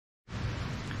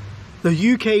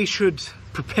The UK should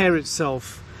prepare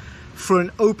itself for an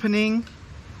opening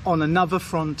on another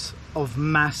front of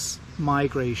mass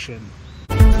migration.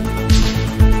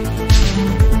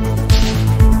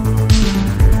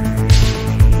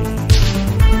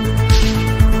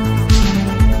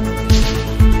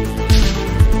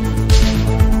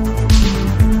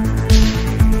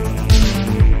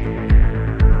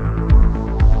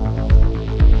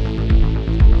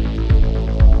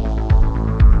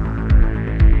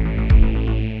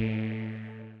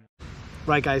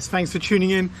 Right guys, thanks for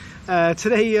tuning in.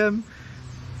 Today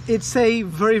it's a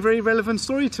very, very relevant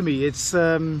story to me. It's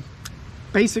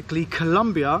basically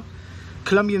Colombian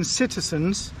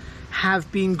citizens have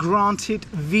been granted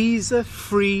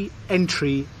visa-free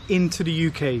entry into the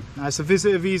UK. Now, it's a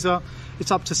visitor visa,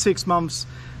 it's up to 6 months,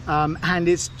 and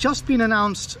it's just been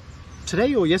announced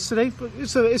today or yesterday, but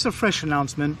it's a fresh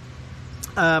announcement.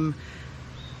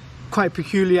 Quite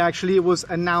peculiar actually. It was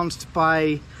announced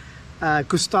by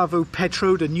Gustavo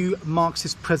Petro, the new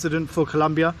Marxist president for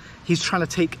Colombia. He's trying to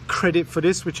take credit for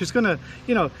this, which is going to,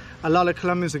 you know, a lot of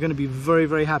Colombians are going to be very,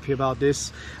 very happy about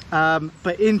this.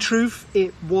 But in truth,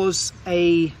 it was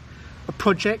a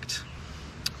project,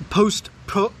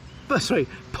 post-Brexit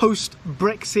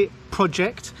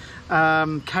project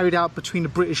carried out between the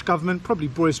British government, probably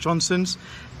Boris Johnson's,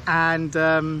 and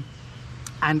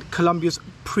Colombia's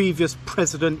previous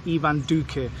president, Iván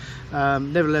Duque.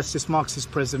 Nevertheless, this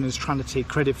Marxist president is trying to take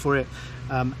credit for it,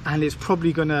 and it's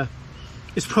probably gonna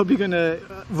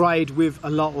ride with a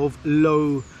lot of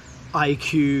low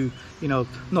IQ, you know,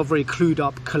 not very clued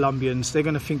up Colombians. They're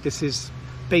gonna think this is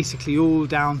basically all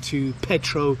down to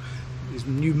Petro. His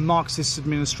new Marxist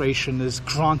administration has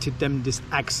granted them this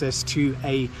access to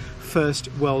a first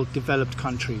world developed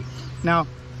country. Now,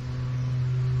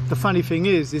 the funny thing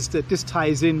is that this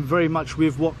ties in very much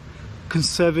with what the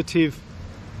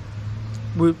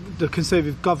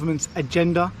conservative government's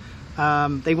agenda.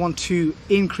 They want to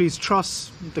increase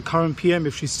trust. The current PM,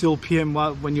 if she's still PM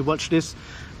when you watch this,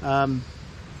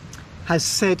 has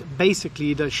said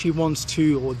basically that she wants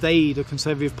to, or they, the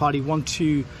Conservative Party, want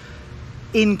to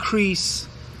increase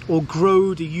or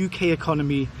grow the UK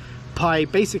economy by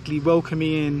basically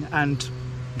welcoming in and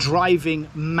driving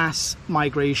mass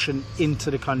migration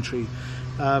into the country.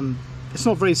 It's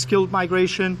not very skilled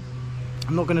migration.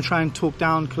 I'm not going to try and talk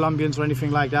down Colombians or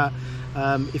anything like that.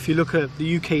 If you look at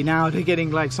the UK now, they're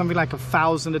getting like something like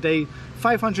 1,000 a day,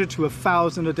 500 to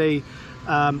 1,000 a day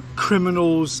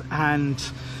criminals and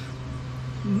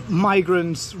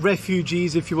migrants,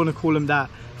 refugees, if you want to call them that,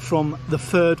 from the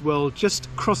third world, just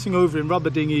crossing over in rubber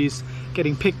dinghies,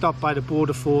 getting picked up by the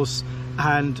border force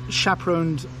and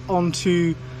chaperoned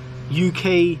onto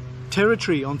UK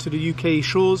territory, onto the UK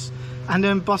shores, and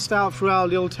then bust out throughout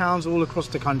little towns all across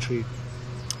the country.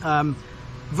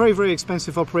 Very, very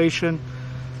expensive operation,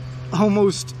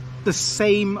 almost the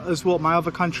same as what my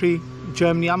other country,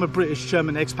 Germany. I'm a British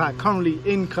German expat currently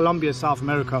in Colombia, South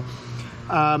America,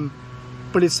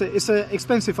 but it's an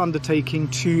expensive undertaking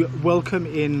to welcome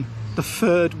in the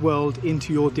third world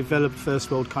into your developed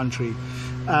first world country.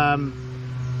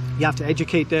 You have to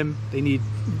educate them. They need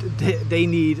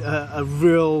a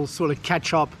real sort of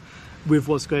catch up with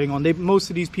what's going on. Most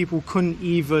of these people couldn't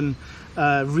even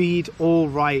read or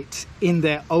write in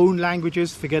their own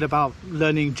languages. Forget about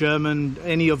learning German,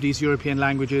 any of these European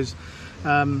languages.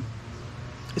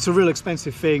 It's a real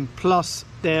expensive thing. Plus,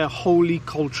 they're wholly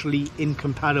culturally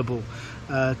incompatible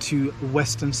to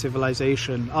Western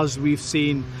civilization, as we've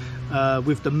seen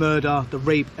with the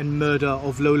rape and murder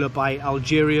of lullaby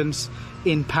Algerians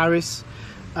in Paris.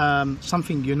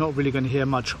 Something you're not really going to hear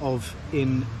much of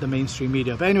in the mainstream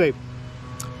media. But anyway,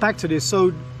 back to this.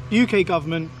 So UK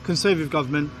government, Conservative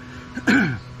government,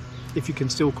 if you can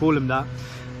still call them that,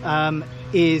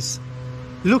 is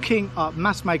looking at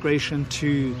mass migration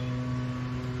to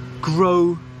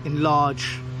grow,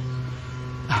 enlarge,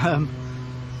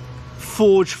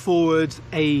 forge forward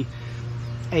a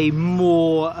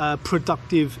more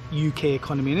productive UK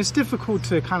economy. And it's difficult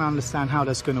to kind of understand how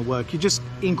that's going to work. You're just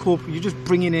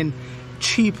bringing in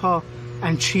cheaper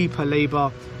and cheaper labor,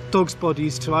 dog's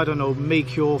bodies to, I don't know,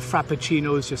 make your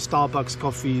frappuccinos, your Starbucks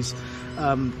coffees,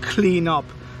 clean up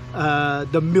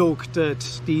the milk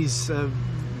that these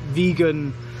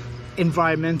vegan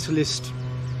environmentalist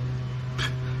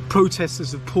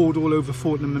protesters have poured all over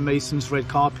Fortnum and Mason's red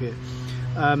carpet.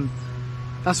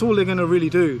 That's all they're going to really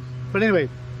do. But anyway,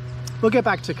 we'll get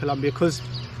back to Colombia, because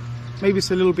maybe it's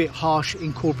a little bit harsh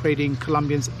incorporating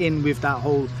Colombians in with that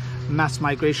whole mass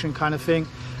migration kind of thing.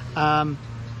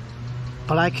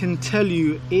 But I can tell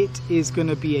you it is going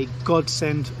to be a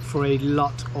godsend for a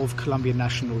lot of Colombian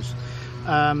nationals.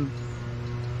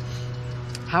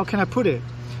 how can I put it?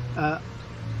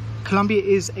 Colombia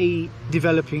is a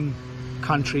developing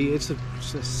country. It's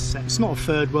not a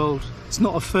third world. It's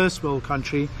not a first world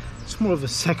country. It's more of a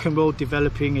second world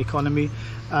developing economy.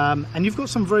 And you've got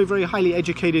some very, very highly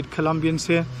educated Colombians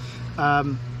here.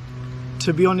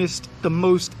 To be honest, the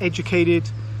most educated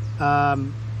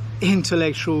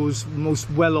intellectuals, most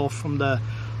well off from the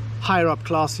higher up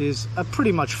classes are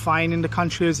pretty much fine in the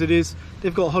country as it is.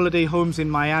 They've got holiday homes in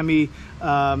Miami.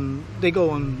 They go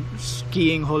on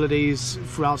skiing holidays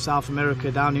throughout South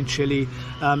America, down in Chile,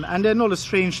 and they're not as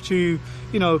strange to,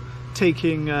 you know,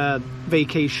 taking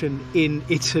vacation in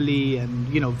Italy and,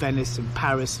 you know, Venice and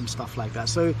Paris and stuff like that.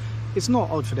 So it's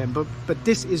not odd for them, but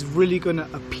this is really going to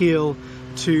appeal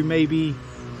to maybe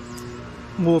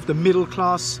more of the middle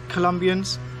class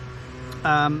Colombians,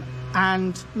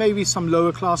 and maybe some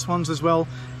lower class ones as well.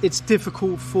 It's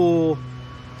difficult for,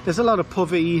 there's a lot of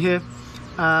poverty here.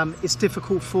 It's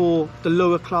difficult for the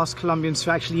lower class Colombians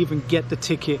to actually even get the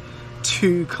ticket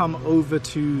to come over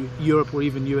to Europe or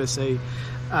even USA.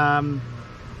 I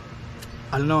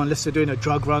don't know, unless they're doing a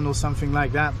drug run or something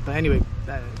like that. But anyway,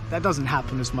 that doesn't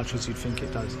happen as much as you'd think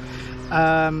it does.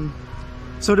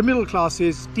 So the middle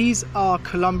classes, these are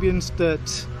Colombians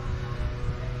that,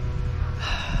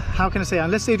 how can I say,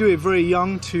 unless they do it very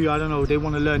young to, I don't know, they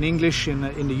want to learn English in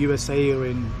the USA or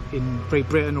in Great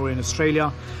Britain or in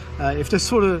Australia. If they're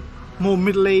sort of more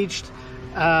middle-aged,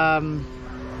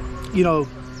 you know,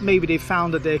 maybe they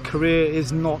found that their career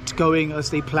is not going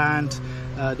as they planned.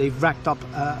 They've racked up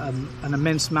an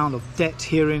immense amount of debt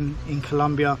here in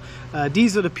Colombia.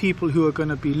 These are the people who are going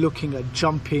to be looking at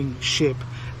jumping ship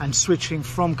and switching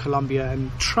from Colombia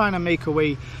and trying to make a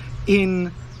way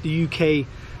in the UK.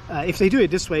 If they do it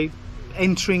this way,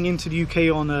 entering into the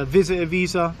UK on a visitor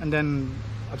visa and then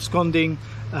absconding,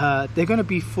 they're going to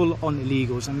be full on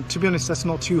illegals. And to be honest, that's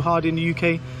not too hard in the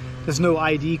UK. There's no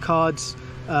ID cards.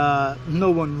 No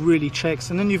one really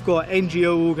checks. And then you've got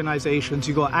NGO organizations,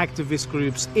 you've got activist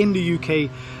groups in the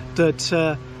UK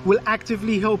that will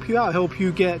actively help you out, help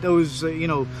you get those, you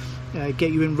know,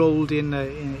 get you enrolled in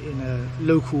a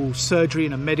local surgery,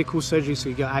 in a medical surgery, so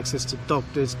you get access to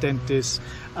doctors, dentists.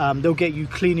 They'll get you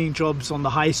cleaning jobs on the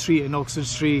high street in Oxford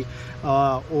Street,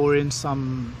 or in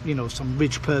some, you know, some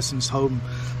rich person's home,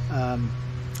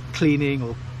 cleaning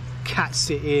or cat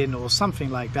sitting or something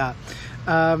like that.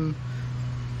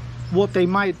 What they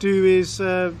might do is,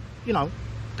 you know,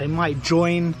 they might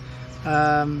join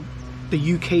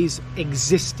the UK's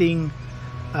existing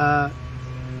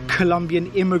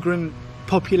Colombian immigrant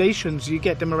populations. You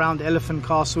get them around Elephant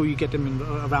Castle, you get them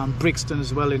around Brixton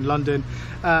as well in London,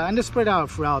 and they're spread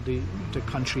out throughout the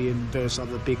country in various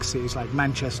other big cities like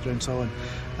Manchester and so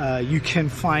on. You can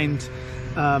find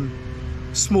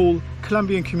small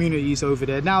Colombian communities over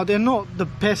there. Now, they're not the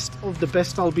best of the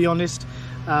best, I'll be honest.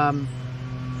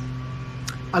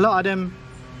 A lot of them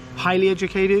highly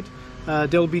educated.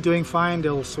 They'll be doing fine.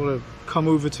 They'll sort of come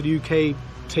over to the UK,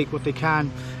 take what they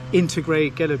can,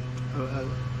 integrate, get a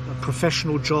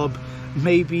professional job,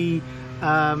 maybe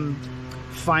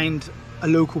find a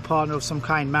local partner of some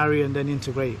kind, marry, and then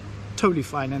integrate. Totally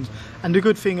fine. And the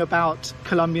good thing about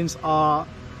Colombians are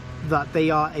that they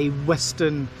are a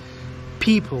Western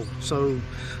people. So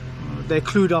they're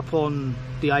clued up on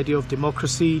the idea of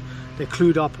democracy. They're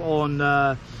clued up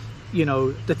on you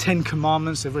know, the 10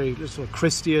 Commandments. They're very sort of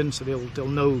Christian, so they'll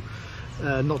know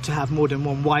not to have more than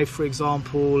one wife, for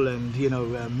example, and, you know,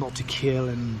 not to kill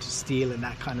and steal and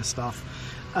that kind of stuff.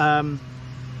 And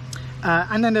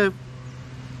then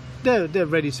they're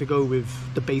ready to go with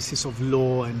the basis of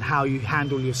law and how you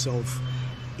handle yourself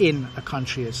in a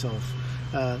country itself,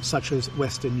 such as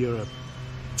Western Europe.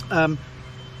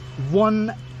 Well,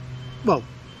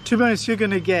 to be honest, you're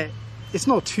going to get, it's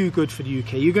not too good for the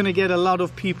UK. You're going to get a lot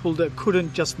of people that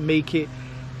couldn't just make it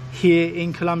here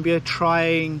in Colombia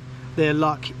trying their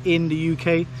luck in the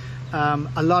UK.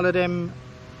 A lot of them,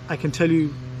 I can tell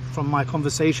you from my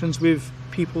conversations with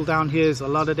people down here, is a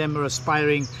lot of them are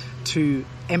aspiring to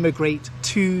emigrate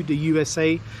to the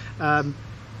USA.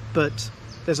 But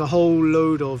there's a whole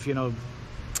load of, you know,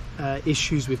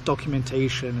 issues with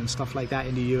documentation and stuff like that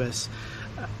in the US.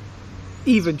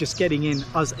 Even just getting in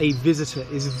as a visitor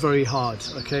is very hard,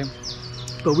 okay?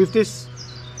 But with this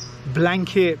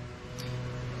blanket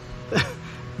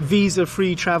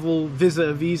visa-free travel,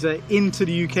 visitor visa into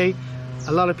the UK,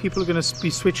 a lot of people are going to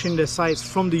be switching their sites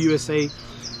from the USA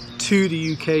to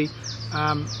the UK,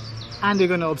 and they're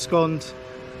going to abscond,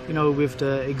 you know, with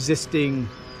the existing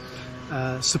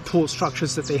support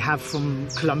structures that they have from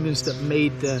Colombians that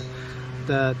made the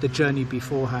journey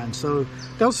beforehand. So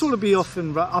they'll sort of be up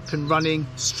and running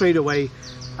straight away.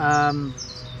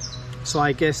 So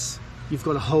I guess you've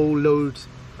got a whole load,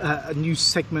 a new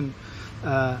segment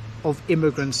of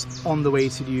immigrants on the way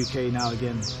to the UK now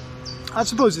again. I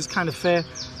suppose it's kind of fair.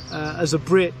 As a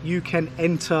Brit, you can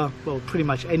enter, well, pretty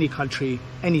much any country,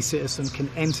 any citizen can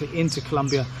enter into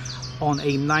Colombia on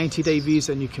a 90-day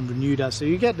visa, and you can renew that. So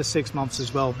you get the 6 months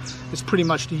as well. It's pretty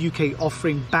much the UK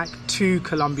offering back to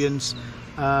Colombians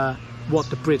what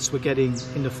the Brits were getting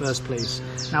in the first place.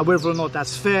 Now, whether or not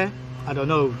that's fair, I don't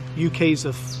know. UK's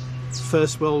a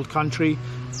first world country,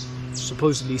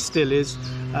 supposedly still is,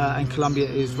 and Colombia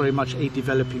is very much a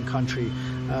developing country.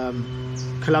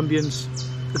 Colombians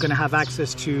are going to have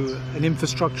access to an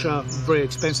infrastructure, very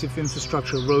expensive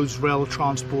infrastructure, roads, rail,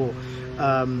 transport,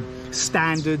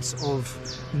 standards of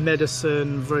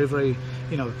medicine, very,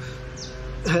 you know,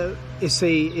 it's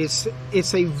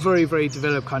a very, very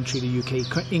developed country, the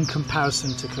UK, in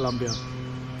comparison to Colombia.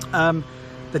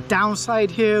 The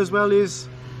downside here as well is,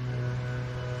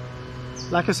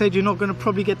 like I said, you're not going to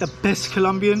probably get the best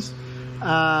Colombians,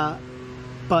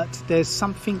 but there's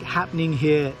something happening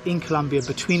here in Colombia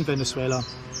between Venezuela.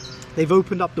 They've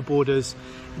opened up the borders.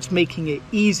 It's making it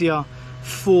easier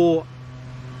for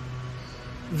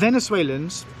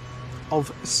Venezuelans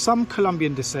of some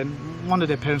Colombian descent. One of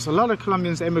their parents, a lot of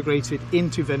Colombians emigrated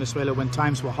into Venezuela when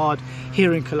times were hard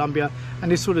here in Colombia,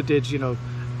 and they sort of did, you know,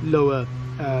 lower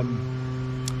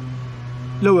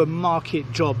market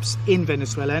jobs in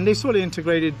Venezuela, and they sort of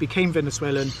integrated, became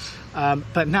Venezuelan,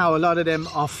 but now a lot of them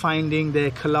are finding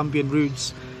their Colombian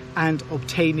roots and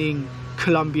obtaining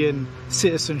Colombian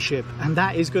citizenship, and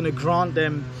that is going to grant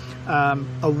them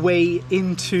a way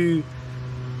into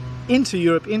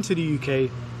Europe, into the UK,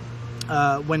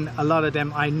 when a lot of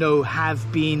them I know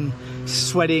have been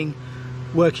sweating,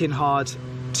 working hard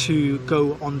to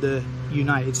go on the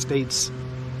United States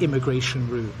immigration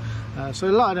route. So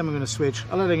a lot of them are going to switch.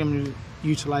 A lot of them are going to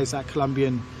utilize that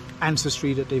Colombian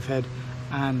ancestry that they've had,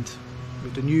 and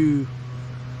with the new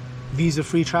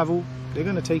visa-free travel, they're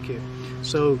going to take it.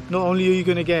 So not only are you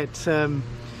going to get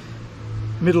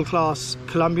middle-class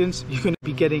Colombians, you're going to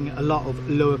be getting a lot of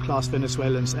lower-class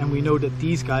Venezuelans, and we know that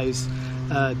these guys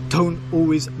don't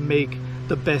always make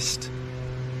the best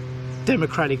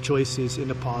democratic choices in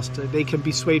the past. They can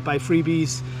be swayed by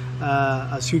freebies,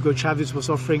 as Hugo Chavez was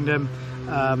offering them,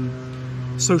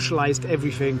 socialized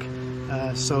everything.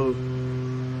 So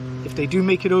if they do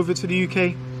make it over to the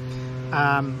UK,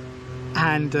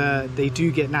 and they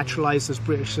do get naturalized as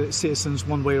British citizens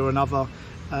one way or another,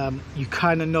 you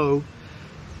kind of know,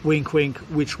 wink wink,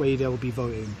 which way they'll be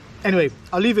voting. Anyway,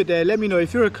 I'll leave it there. Let me know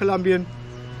if you're a Colombian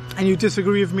and you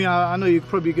disagree with me. I know you're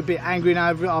probably a bit angry now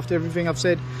after everything I've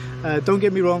said. Don't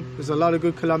get me wrong, there's a lot of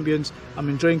good Colombians. I'm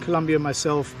enjoying Colombia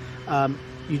myself.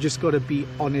 You just got to be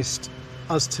honest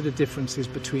as to the differences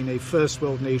between a first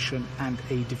world nation and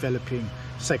a developing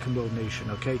second world nation,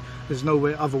 okay? There's no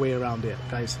other way around it,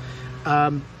 guys.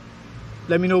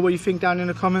 Let me know what you think down in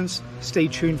the comments. Stay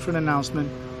tuned for an announcement.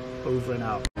 Over and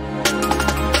out.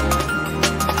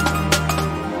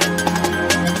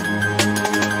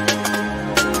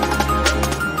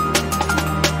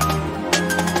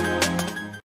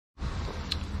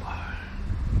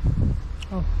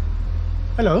 Oh,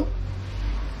 hello.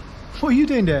 What are you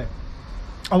doing there?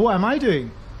 Oh, what am I doing?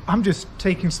 I'm just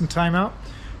taking some time out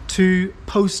to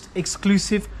post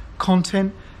exclusive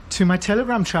content to my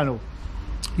Telegram channel.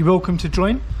 You're welcome to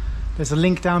join. There's a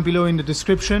link down below in the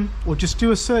description, or just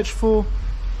do a search for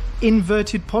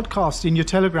Inverted Podcast in your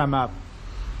Telegram app.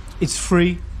 It's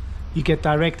free. You get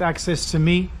direct access to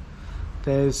me.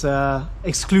 There's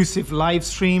exclusive live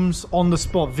streams,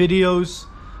 on-the-spot videos,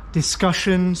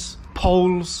 discussions,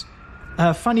 polls,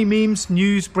 funny memes,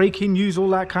 news, breaking news, all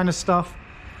that kind of stuff.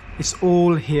 It's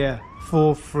all here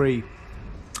for free.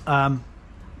 And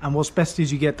what's best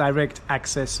is you get direct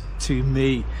access to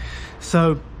me.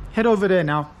 So head over there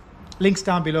now. Links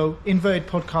down below. Inverted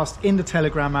Podcast in the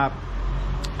Telegram app,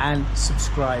 and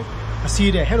subscribe. I'll see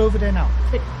you there. Head over there now.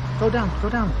 Quick, go down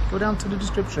to the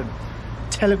description.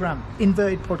 Telegram,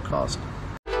 Inverted Podcast.